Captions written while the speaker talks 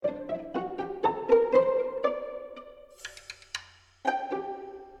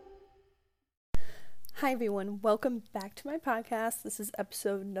Hi everyone, welcome back to my podcast. This is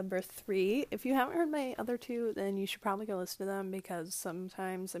episode number 3. If you haven't heard my other two, then you should probably go listen to them because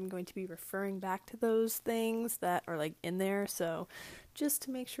sometimes I'm going to be referring back to those things that are in there. So just to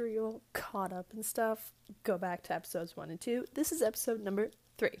make sure you're all caught up and stuff, go back to episodes 1 and 2. This is episode number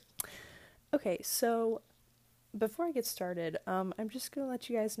 3. Okay, so before I get started, I'm just going to let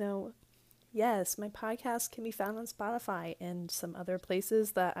you guys know, yes, my podcast can be found on Spotify and some other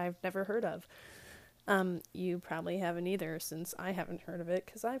places that I've never heard of. You probably haven't either, since I haven't heard of it,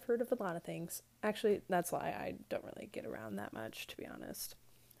 because I've heard of a lot of things. Actually, that's why I don't really get around that much, to be honest.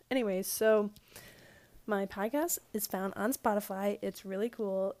 Anyways, so my podcast is found on Spotify. It's really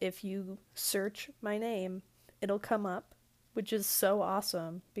cool. If you search my name, it'll come up, which is so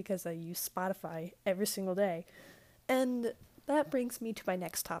awesome, because I use Spotify every single day. And that brings me to my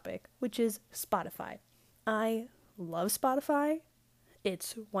next topic, which is Spotify. I love Spotify.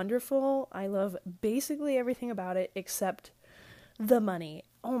 It's wonderful. I love basically everything about it except the money.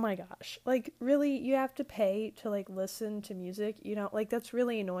 Oh my gosh. Really, you have to pay to, listen to music, that's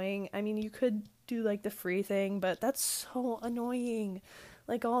really annoying. I mean, you could do, the free thing, but that's so annoying.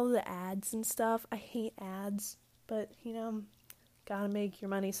 All the ads and stuff. I hate ads, but, gotta make your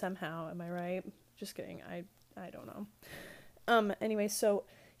money somehow, am I right? Just kidding. I don't know. Anyway, so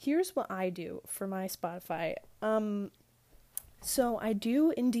here's what I do for my Spotify. So I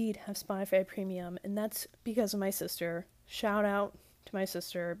do indeed have Spotify Premium, and that's because of my sister. Shout out to my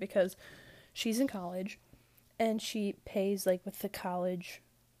sister, because she's in college, and she pays, with the college,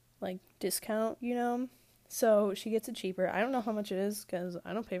 discount, So she gets it cheaper. I don't know how much it is, because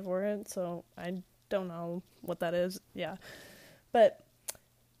I don't pay for it, so I don't know what that is. Yeah. But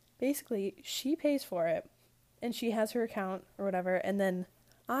basically, she pays for it, and she has her account or whatever, and then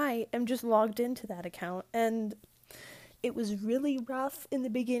I am just logged into that account, and it was really rough in the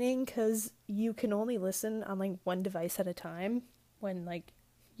beginning because you can only listen on one device at a time when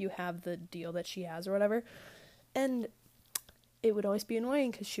you have the deal that she has or whatever. And it would always be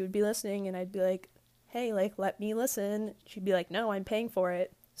annoying because she would be listening and I'd be like, hey, let me listen. She'd be like, no, I'm paying for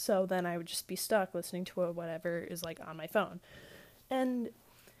it. So then I would just be stuck listening to whatever is on my phone. And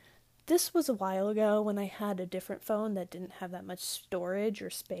this was a while ago when I had a different phone that didn't have that much storage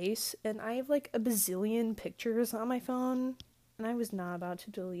or space, and I have a bazillion pictures on my phone, and I was not about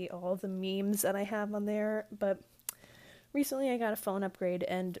to delete all the memes that I have on there, but recently I got a phone upgrade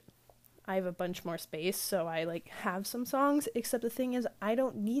and I have a bunch more space, so I have some songs, except the thing is I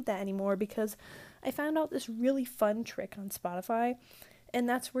don't need that anymore because I found out this really fun trick on Spotify, and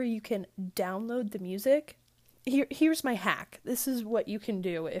that's where you can download the music. Here's my hack. This is what you can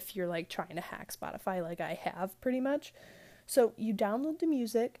do if you're trying to hack Spotify like I have pretty much. So you download the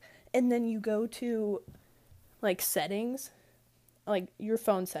music and then you go to settings, your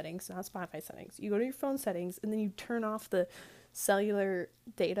phone settings, not Spotify settings. You go to your phone settings and then you turn off the cellular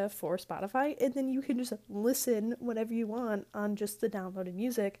data for Spotify, and then you can just listen whenever you want on just the downloaded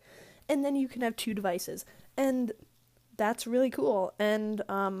music, and then you can have 2 devices. And that's really cool. And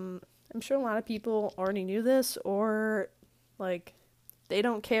I'm sure a lot of people already knew this, or, they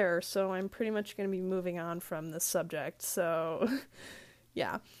don't care, so I'm pretty much going to be moving on from this subject, so,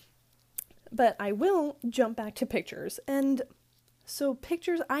 yeah. But I will jump back to pictures, and so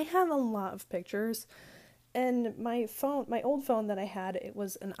pictures, I have a lot of pictures, and my old phone that I had, it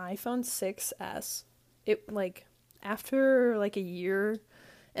was an iPhone 6S. It, after, a year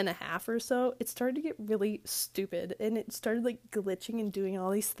and a half or so, it started to get really stupid, and it started glitching and doing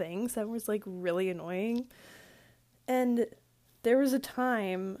all these things that was really annoying. And there was a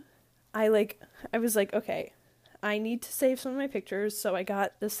time I was okay, I need to save some of my pictures, so I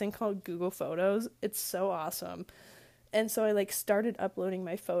got this thing called Google Photos. It's so awesome. And so I started uploading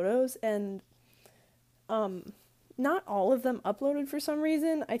my photos, and not all of them uploaded for some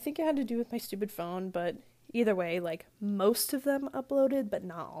reason. I think it had to do with my stupid phone, but either way, most of them uploaded, but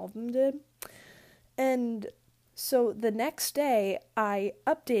not all of them did. And so the next day, I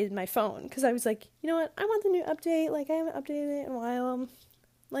updated my phone, because I was you know what, I want the new update, I haven't updated it in a while,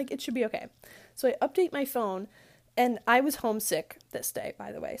 it should be okay. So I update my phone, and I was homesick this day,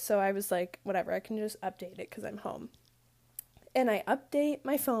 by the way, so I was whatever, I can just update it, because I'm home. And I update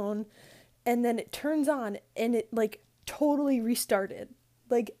my phone, and then it turns on, and it, totally restarted.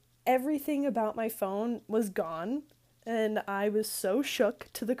 Everything about my phone was gone, and I was so shook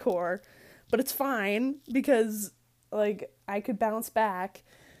to the core, but it's fine, because, I could bounce back,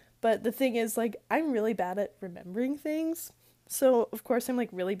 but the thing is, I'm really bad at remembering things, so, of course, I'm,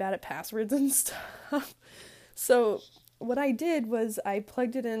 really bad at passwords and stuff, so what I did was I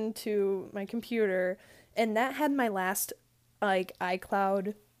plugged it into my computer, and that had my last,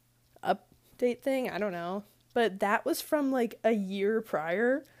 iCloud update thing. I don't know. But that was from like a year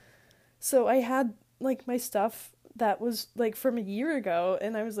prior. So I had like my stuff that was like from a year ago,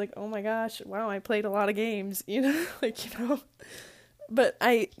 and I was like, oh my gosh, wow, I played a lot of games, But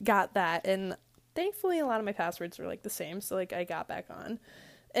I got that, and thankfully a lot of my passwords were like the same, so like I got back on.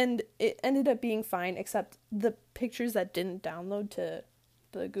 And it ended up being fine, except the pictures that didn't download to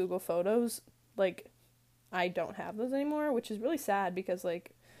the Google Photos, like, I don't have those anymore, which is really sad because,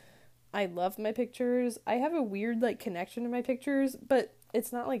 like, I love my pictures. I have a weird, like, connection to my pictures, but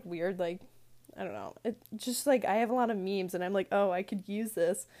it's not, like, weird, like, I don't know. It just, like, I have a lot of memes, and I'm like, oh, I could use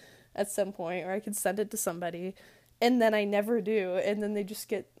this at some point, or I could send it to somebody, and then I never do, and then they just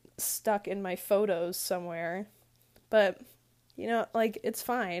get stuck in my photos somewhere. But like, it's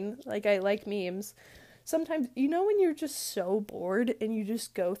fine. Like, I like memes. Sometimes, when you're just so bored and you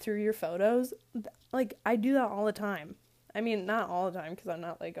just go through your photos, like, I do that all the time. I mean, not all the time, because I'm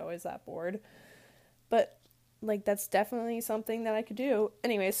not, like, always that bored. But, like, that's definitely something that I could do.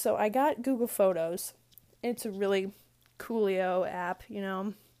 Anyway, so I got Google Photos. It's a really coolio app,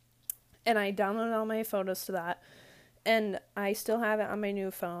 and I downloaded all my photos to that. And I still have it on my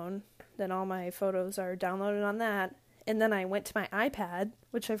new phone. Then all my photos are downloaded on that. And then I went to my iPad,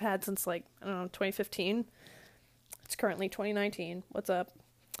 which I've had since, like, I don't know, 2015. It's currently 2019. What's up?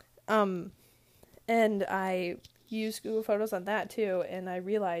 And I used Google Photos on that, too. And I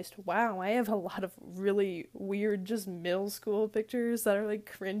realized, wow, I have a lot of really weird, just middle school pictures that are,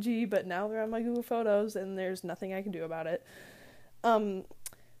 like, cringy. But now they're on my Google Photos, and there's nothing I can do about it. But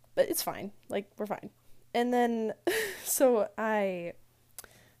it's fine. Like, we're fine. And then, so I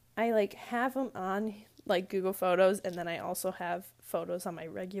like, have them on, like, Google Photos, and then I also have photos on my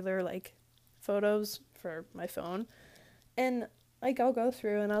regular, like, photos for my phone, and, like, I'll go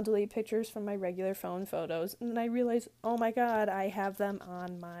through and I'll delete pictures from my regular phone photos, and then I realize, oh my god, I have them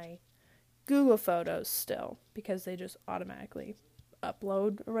on my Google Photos still, because they just automatically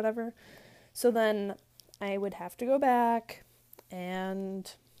upload or whatever. So then I would have to go back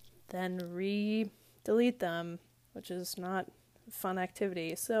and then delete them, which is not fun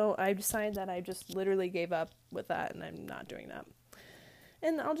activity. So I decided that I just literally gave up with that, and I'm not doing that.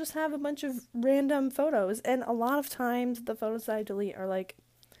 And I'll just have a bunch of random photos, and a lot of times the photos that I delete are like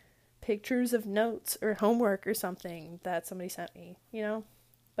pictures of notes or homework or something that somebody sent me,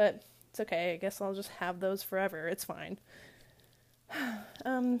 But it's okay. I guess I'll just have those forever. It's fine.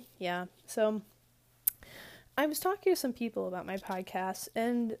 Yeah. So I was talking to some people about my podcast,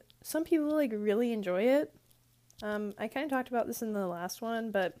 and some people, like, really enjoy it. I kind of talked about this in the last one,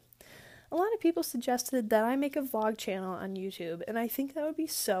 but a lot of people suggested that I make a vlog channel on YouTube, and I think that would be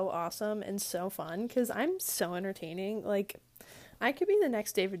so awesome and so fun, because I'm so entertaining. Like, I could be the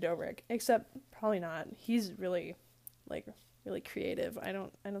next David Dobrik, except probably not. He's really, like, really creative. I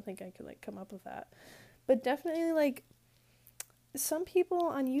don't think I could, like, come up with that. But definitely, like, some people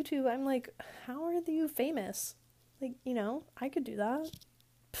on YouTube, I'm like, how are you famous? Like, I could do that.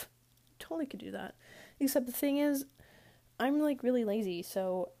 Totally could do that. Except the thing is, I'm, like, really lazy,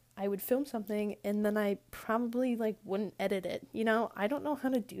 so I would film something, and then I probably, like, wouldn't edit it, I don't know how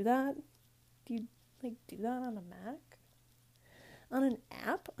to do that. Do you, like, do that on a Mac? On an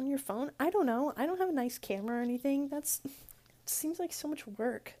app? On your phone? I don't know. I don't have a nice camera or anything. It seems like so much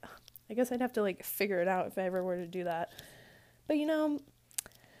work. I guess I'd have to, like, figure it out if I ever were to do that. But,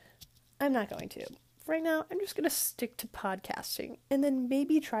 I'm not going to. Right now, I'm just going to stick to podcasting, and then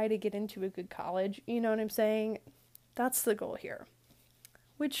maybe try to get into a good college, you know what I'm saying? That's the goal here.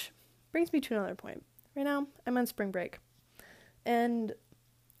 Which brings me to another point. Right now, I'm on spring break, and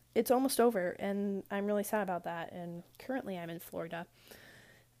it's almost over, and I'm really sad about that, and currently I'm in Florida,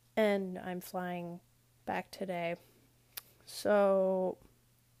 and I'm flying back today. So,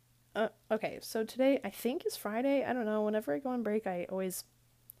 okay, so today, I think is Friday. I don't know. Whenever I go on break, I always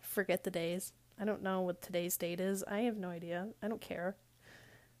forget the days. I don't know what today's date is. I have no idea. I don't care.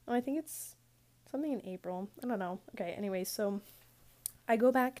 Oh, I think it's something in April. I don't know. Okay, anyway, so I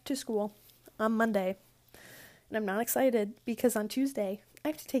go back to school on Monday, and I'm not excited because on Tuesday I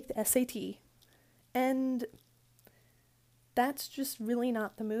have to take the SAT, and that's just really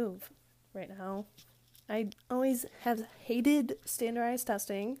not the move right now. I always have hated standardized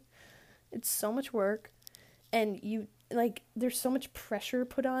testing. It's so much work, and there's so much pressure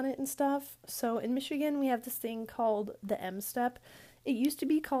put on it and stuff. So in Michigan, we have this thing called the M-Step. It used to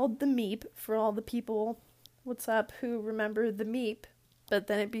be called the MEEP for all the people, what's up, who remember the MEEP, but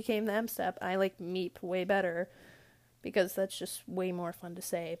then it became the M-Step. I like MEEP way better because that's just way more fun to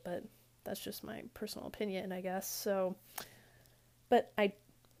say, but that's just my personal opinion, I guess. So, but I,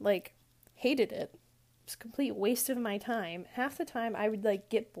 hated it. a complete waste of my time. Half the time I would like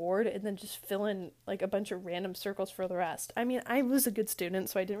get bored and then just fill in like a bunch of random circles for the rest. I mean, I was a good student,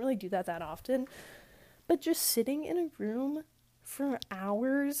 so I didn't really do that often. But just sitting in a room for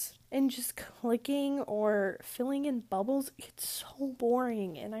hours and just clicking or filling in bubbles, it's so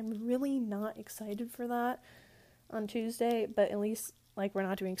boring, and I'm really not excited for that on Tuesday, but at least like we're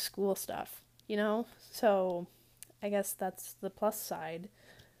not doing school stuff, you know? So I guess that's the plus side.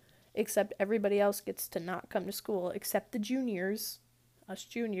 Except everybody else gets to not come to school, except the juniors. Us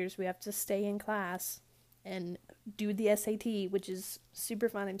juniors, we have to stay in class and do the SAT, which is super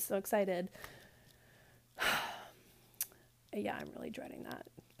fun. I'm so excited. Yeah, I'm really dreading that.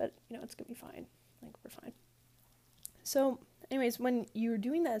 But, you know, it's going to be fine. Like, we're fine. So, anyways, when you're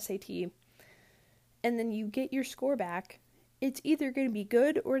doing the SAT and then you get your score back, it's either going to be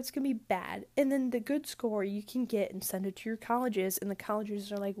good or it's going to be bad. And then the good score you can get and send it to your colleges, and the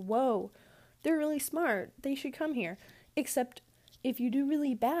colleges are like, whoa, they're really smart. They should come here. Except if you do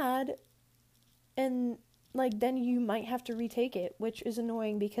really bad, and like then you might have to retake it, which is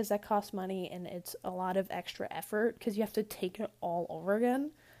annoying because that costs money and it's a lot of extra effort because you have to take it all over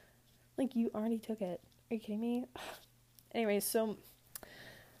again. Like, you already took it. Are you kidding me? Anyways, so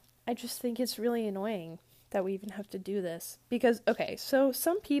I just think it's really annoying that we even have to do this. Because, okay, so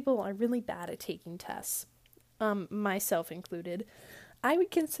some people are really bad at taking tests, myself included. I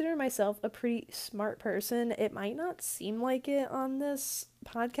would consider myself a pretty smart person. It might not seem like it on this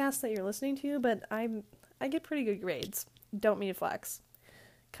podcast that you're listening to, but I get pretty good grades. Don't mean to flex.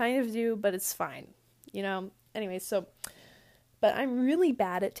 Kind of do, but it's fine. You know? Anyway, so, but I'm really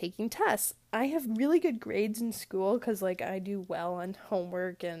bad at taking tests. I have really good grades in school because, like, I do well on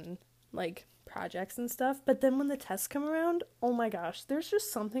homework and, like, projects and stuff, but then when the tests come around, oh my gosh, there's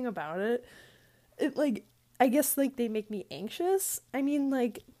just something about it. It, like, I guess, like, they make me anxious. I mean,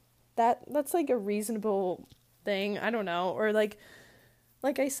 like, that's, like, a reasonable thing. I don't know. Or, like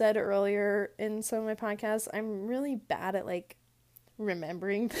I said earlier in some of my podcasts, I'm really bad at, like,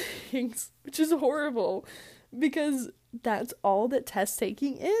 remembering things, which is horrible, because that's all that test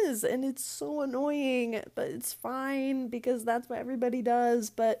taking is, and it's so annoying, but it's fine, because that's what everybody does.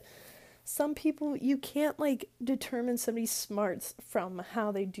 But some people, you can't, like, determine somebody's smarts from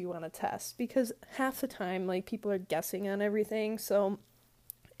how they do on a test, because half the time, like, people are guessing on everything, so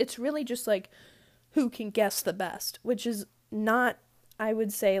it's really just, like, who can guess the best, which is not, I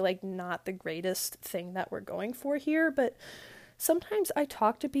would say, like, not the greatest thing that we're going for here, but sometimes I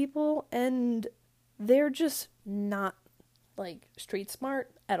talk to people, and they're just not, like, street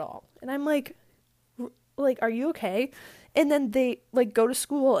smart at all, and I'm like, are you okay? And then they, like, go to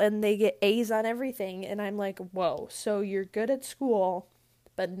school and they get A's on everything. And I'm like, whoa, so you're good at school,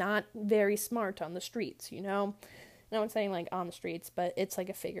 but not very smart on the streets, you know? And I'm saying, like, on the streets, but it's, like,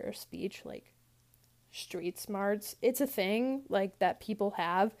 a figure of speech, like, street smarts. It's a thing, like, that people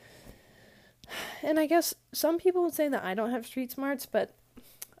have. And I guess some people would say that I don't have street smarts, but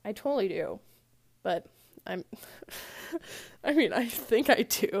I totally do. But I mean, I think I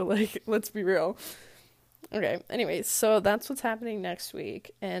do. Like, let's be real. Okay, anyways, so that's what's happening next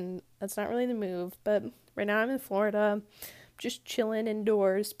week, and that's not really the move, but right now I'm in Florida, just chilling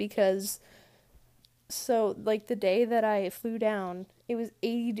indoors, because, so, like, the day that I flew down, it was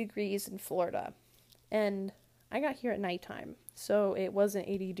 80 degrees in Florida, and I got here at nighttime, so it wasn't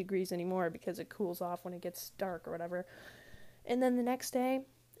 80 degrees anymore, because it cools off when it gets dark or whatever, and then the next day,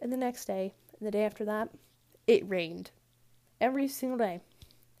 and the next day, and the day after that, it rained, every single day.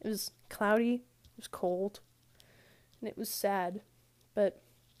 It was cloudy, it was cold, and it was sad, but,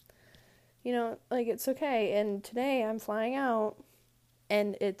 you know, like, it's okay. And today I'm flying out,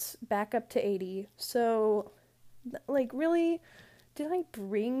 and it's back up to 80, so, like, really, did I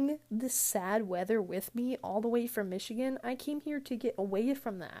bring this sad weather with me all the way from Michigan? I came here to get away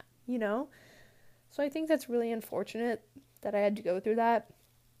from that, you know? So I think that's really unfortunate that I had to go through that,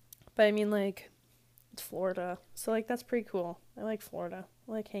 but I mean, like, it's Florida, so, like, that's pretty cool. I like Florida.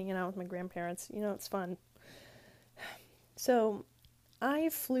 I like hanging out with my grandparents. You know, it's fun. So, I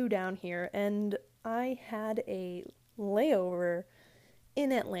flew down here, and I had a layover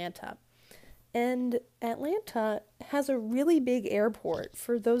in Atlanta. And Atlanta has a really big airport,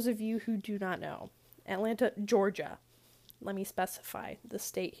 for those of you who do not know. Atlanta, Georgia. Let me specify the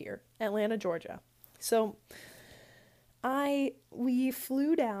state here. Atlanta, Georgia. So, we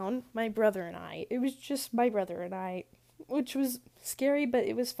flew down, my brother and I. It was just my brother and I, which was scary, but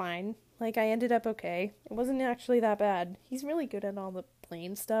it was fine. Like, I ended up okay. It wasn't actually that bad. He's really good at all the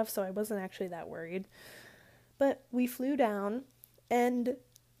plane stuff, so I wasn't actually that worried. But we flew down, and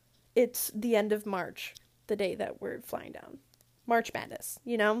it's the end of March, the day that we're flying down. March Madness,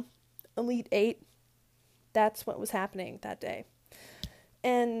 you know? Elite Eight. That's what was happening that day.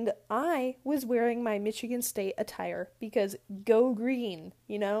 And I was wearing my Michigan State attire because go green,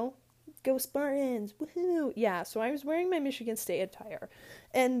 you know? Go Spartans, woohoo! Yeah, so I was wearing my Michigan State attire.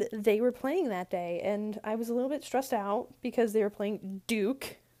 And they were playing that day, and I was a little bit stressed out because they were playing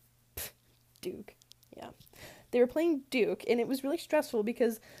Duke. Duke, yeah. They were playing Duke, and it was really stressful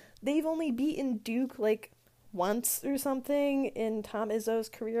because they've only beaten Duke, like, once or something in Tom Izzo's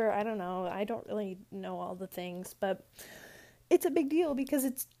career. I don't know. I don't really know all the things, but it's a big deal because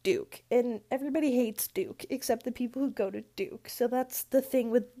it's Duke, and everybody hates Duke except the people who go to Duke. So that's the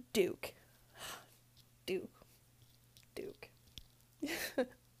thing with Duke. Duke.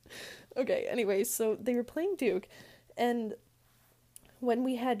 Okay, anyway, so they were playing Duke, and when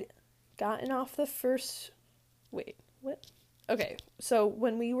we had gotten off the first... Wait, what? Okay, so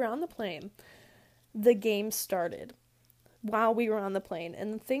when we were on the plane, the game started while we were on the plane.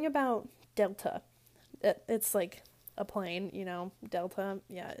 And the thing about Delta, it's like a plane, you know, Delta,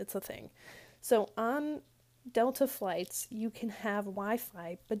 yeah, it's a thing. So on Delta flights, you can have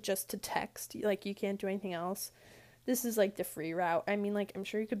Wi-Fi, but just to text. Like, you can't do anything else. This is like the free route. I mean, like, I'm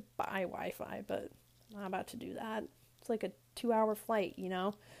sure you could buy Wi-Fi, but I'm not about to do that. It's like a 2-hour flight, you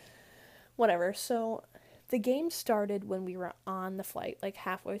know? Whatever. So the game started when we were on the flight, like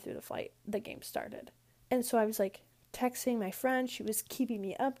halfway through the flight, the game started. And so I was like texting my friend, she was keeping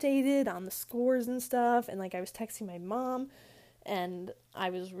me updated on the scores and stuff, and like I was texting my mom, and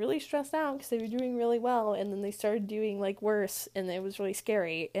I was really stressed out because they were doing really well, and then they started doing like worse, and it was really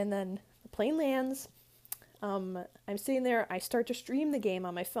scary. And then the plane lands, I'm sitting there, I start to stream the game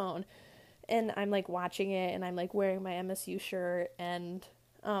on my phone, and I'm like watching it, and I'm like wearing my MSU shirt, and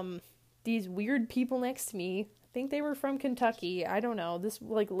these weird people next to me, I think they were from Kentucky, I don't know, this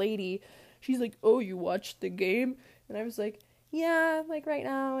like lady, she's like, "Oh, you watched the game?" And I was like, "Yeah, like right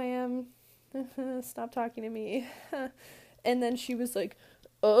now I am. Stop talking to me." And then she was like,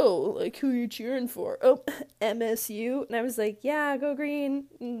 "Oh, like who are you cheering for?" "Oh, MSU." And I was like, "Yeah, go green."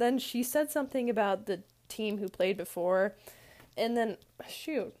 And then she said something about the team who played before. And then,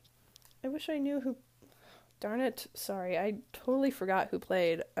 shoot, I wish I knew who. Darn it, sorry, I totally forgot who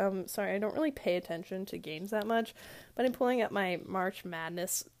played. Sorry, I don't really pay attention to games that much, but I'm pulling up my March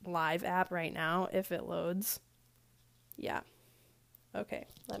Madness live app right now, if it loads. Yeah. Okay,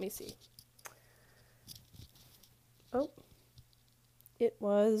 let me see. Oh. It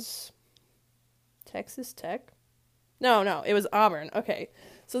was Texas Tech? No, it was Auburn. Okay,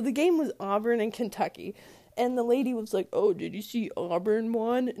 so the game was Auburn and Kentucky. And the lady was like, "Oh, did you see Auburn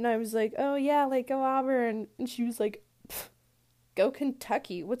won?" And I was like, "Oh, yeah, like, go Auburn." And she was like, "Go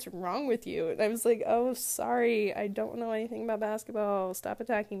Kentucky. What's wrong with you?" And I was like, "Oh, sorry. I don't know anything about basketball. Stop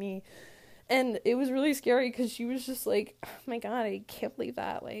attacking me." And it was really scary because she was just like, "Oh, my God, I can't believe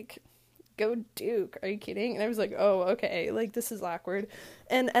that. Like, go Duke. Are you kidding?" And I was like, "Oh, okay. Like, this is awkward."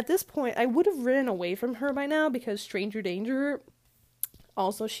 And at this point, I would have ran away from her by now because stranger danger.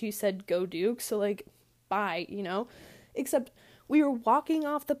 Also, she said, "Go Duke." So, like, bye, you know? Except we were walking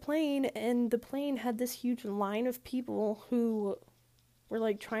off the plane, and the plane had this huge line of people who were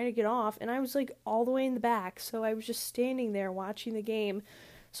like trying to get off, and I was like all the way in the back, so I was just standing there watching the game.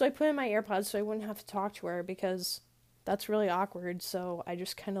 So I put in my AirPods so I wouldn't have to talk to her because that's really awkward. So I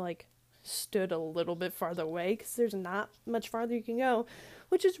just kind of like stood a little bit farther away because there's not much farther you can go,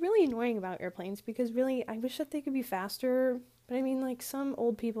 which is really annoying about airplanes because really I wish that they could be faster. But I mean, like, some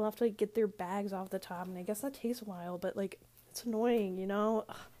old people have to, like, get their bags off the top, and I guess that takes a while, but, like, it's annoying, you know?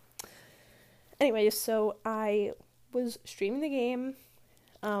 Ugh. Anyway, so I was streaming the game,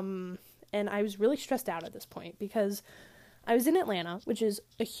 and I was really stressed out at this point, because I was in Atlanta, which is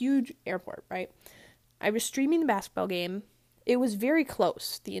a huge airport, right? I was streaming the basketball game. It was very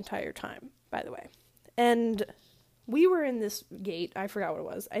close the entire time, by the way. And we were in this gate, I forgot what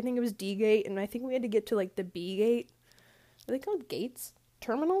it was. I think it was D gate, and I think we had to get to, like, the B gate. Are they called gates?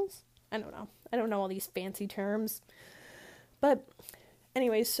 Terminals? I don't know. I don't know all these fancy terms. But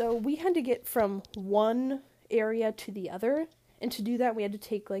anyway, so we had to get from one area to the other. And to do that, we had to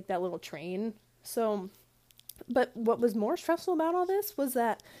take like that little train. So, but what was more stressful about all this was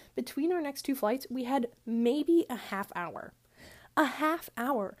that between our next two flights, we had maybe a half hour. A half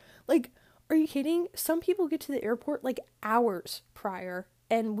hour. Like, are you kidding? Some people get to the airport like hours prior.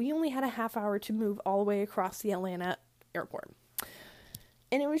 And we only had a half hour to move all the way across the Atlanta airport.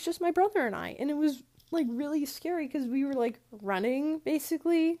 And it was just my brother and I, and it was like really scary because we were like running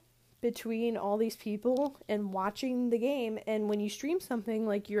basically between all these people and watching the game. And when you stream something,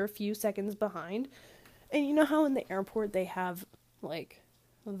 like, you're a few seconds behind, and you know how in the airport they have like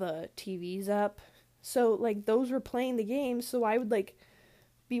the TVs up, so like those were playing the game, so I would like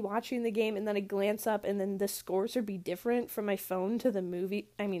be watching the game and then I'd glance up and then the scores would be different from my phone to the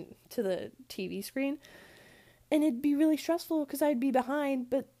to the TV screen. And it'd be really stressful because I'd be behind,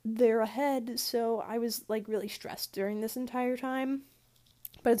 but they're ahead, so I was, like, really stressed during this entire time.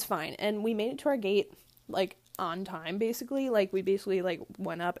 But it's fine. And we made it to our gate, like, on time, basically. Like, we basically, like,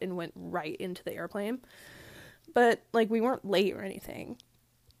 went up and went right into the airplane. But, like, we weren't late or anything.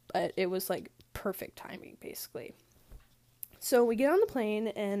 But it was, like, perfect timing, basically. So we get on the plane,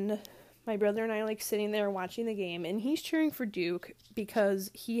 and my brother and I are, like, sitting there watching the game, and he's cheering for Duke because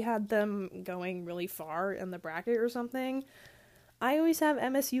he had them going really far in the bracket or something. I always have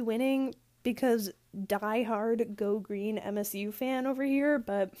MSU winning because diehard Go Green MSU fan over here,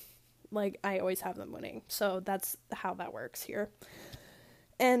 but, like, I always have them winning. So that's how that works here.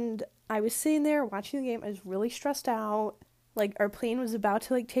 And I was sitting there watching the game. I was really stressed out. Like, our plane was about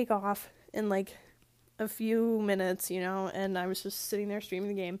to, like, take off in, like, a few minutes, you know, and I was just sitting there streaming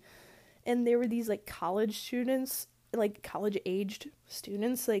the game. And there were these, like, college students, like, college-aged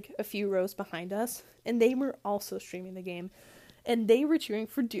students, like, a few rows behind us. And they were also streaming the game. And they were cheering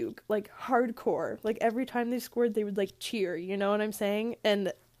for Duke, like, hardcore. Like, every time they scored, they would, like, cheer, you know what I'm saying?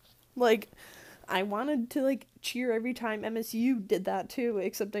 And, like, I wanted to, like, cheer every time MSU did that, too.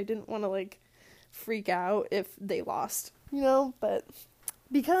 Except I didn't want to, like, freak out if they lost, you know? But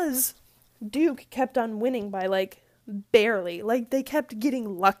because Duke kept on winning by, like, barely. Like, they kept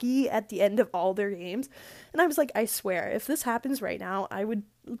getting lucky at the end of all their games. And I was like, I swear, if this happens right now, I would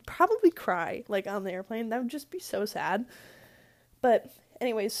probably cry, like, on the airplane. That would just be so sad. But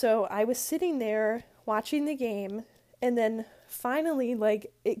anyway, so I was sitting there watching the game, and then finally,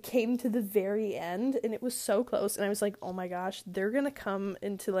 like, it came to the very end, and it was so close, and I was like, oh my gosh, they're gonna come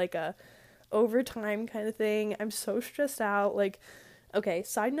into, like, a overtime kind of thing. I'm so stressed out. Like, okay,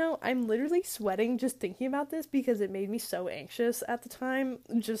 side note, I'm literally sweating just thinking about this because it made me so anxious at the time.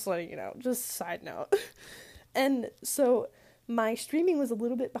 Just like, you know, just side note. And so my streaming was a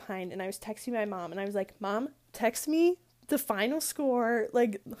little bit behind, and I was texting my mom, and I was like, Mom, text me the final score,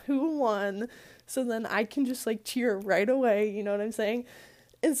 like, who won, so then I can just, like, cheer right away, you know what I'm saying?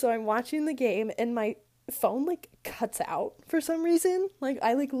 And so I'm watching the game, and my phone, like, cuts out for some reason. Like,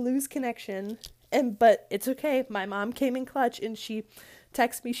 I, like, lose connection. But it's okay. My mom came in clutch, and she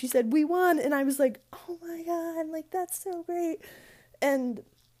texted me. She said, we won. And I was like, oh my God, like, that's so great. And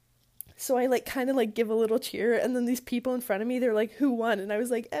so I, like, kind of, like, give a little cheer. And then these people in front of me, they're like, who won? And I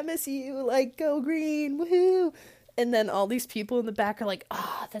was like, MSU, like, go green, woohoo. And then all these people in the back are like,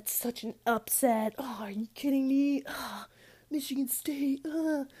 that's such an upset. Oh, are you kidding me? Michigan State.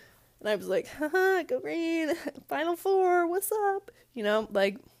 And I was like, haha, go green. Final Four, what's up? You know,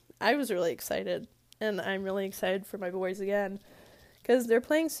 like, I was really excited, and I'm really excited for my boys again, because they're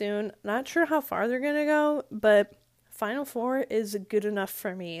playing soon. Not sure how far they're going to go, but Final Four is good enough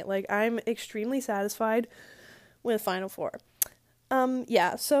for me. Like, I'm extremely satisfied with Final Four.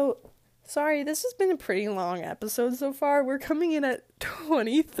 Yeah, so, sorry, this has been a pretty long episode so far. We're coming in at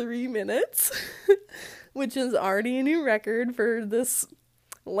 23 minutes, which is already a new record for this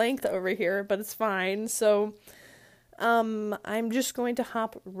length over here, but it's fine. So I'm just going to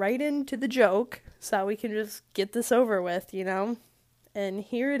hop right into the joke so we can just get this over with, you know? And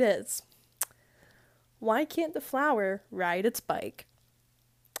here it is. Why can't the flower ride its bike?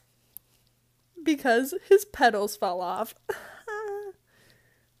 Because his pedals fell off.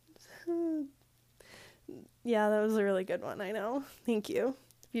 Yeah, that was a really good one, I know. Thank you.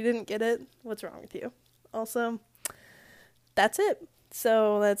 If you didn't get it, what's wrong with you? Also, that's it.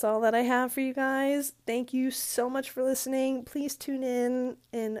 So that's all that I have for you guys. Thank you so much for listening. Please tune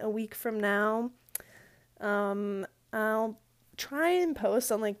in a week from now. I'll try and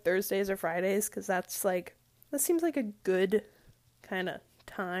post on, like, Thursdays or Fridays, because that seems like a good kind of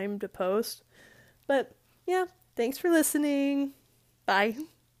time to post. But yeah, thanks for listening. Bye.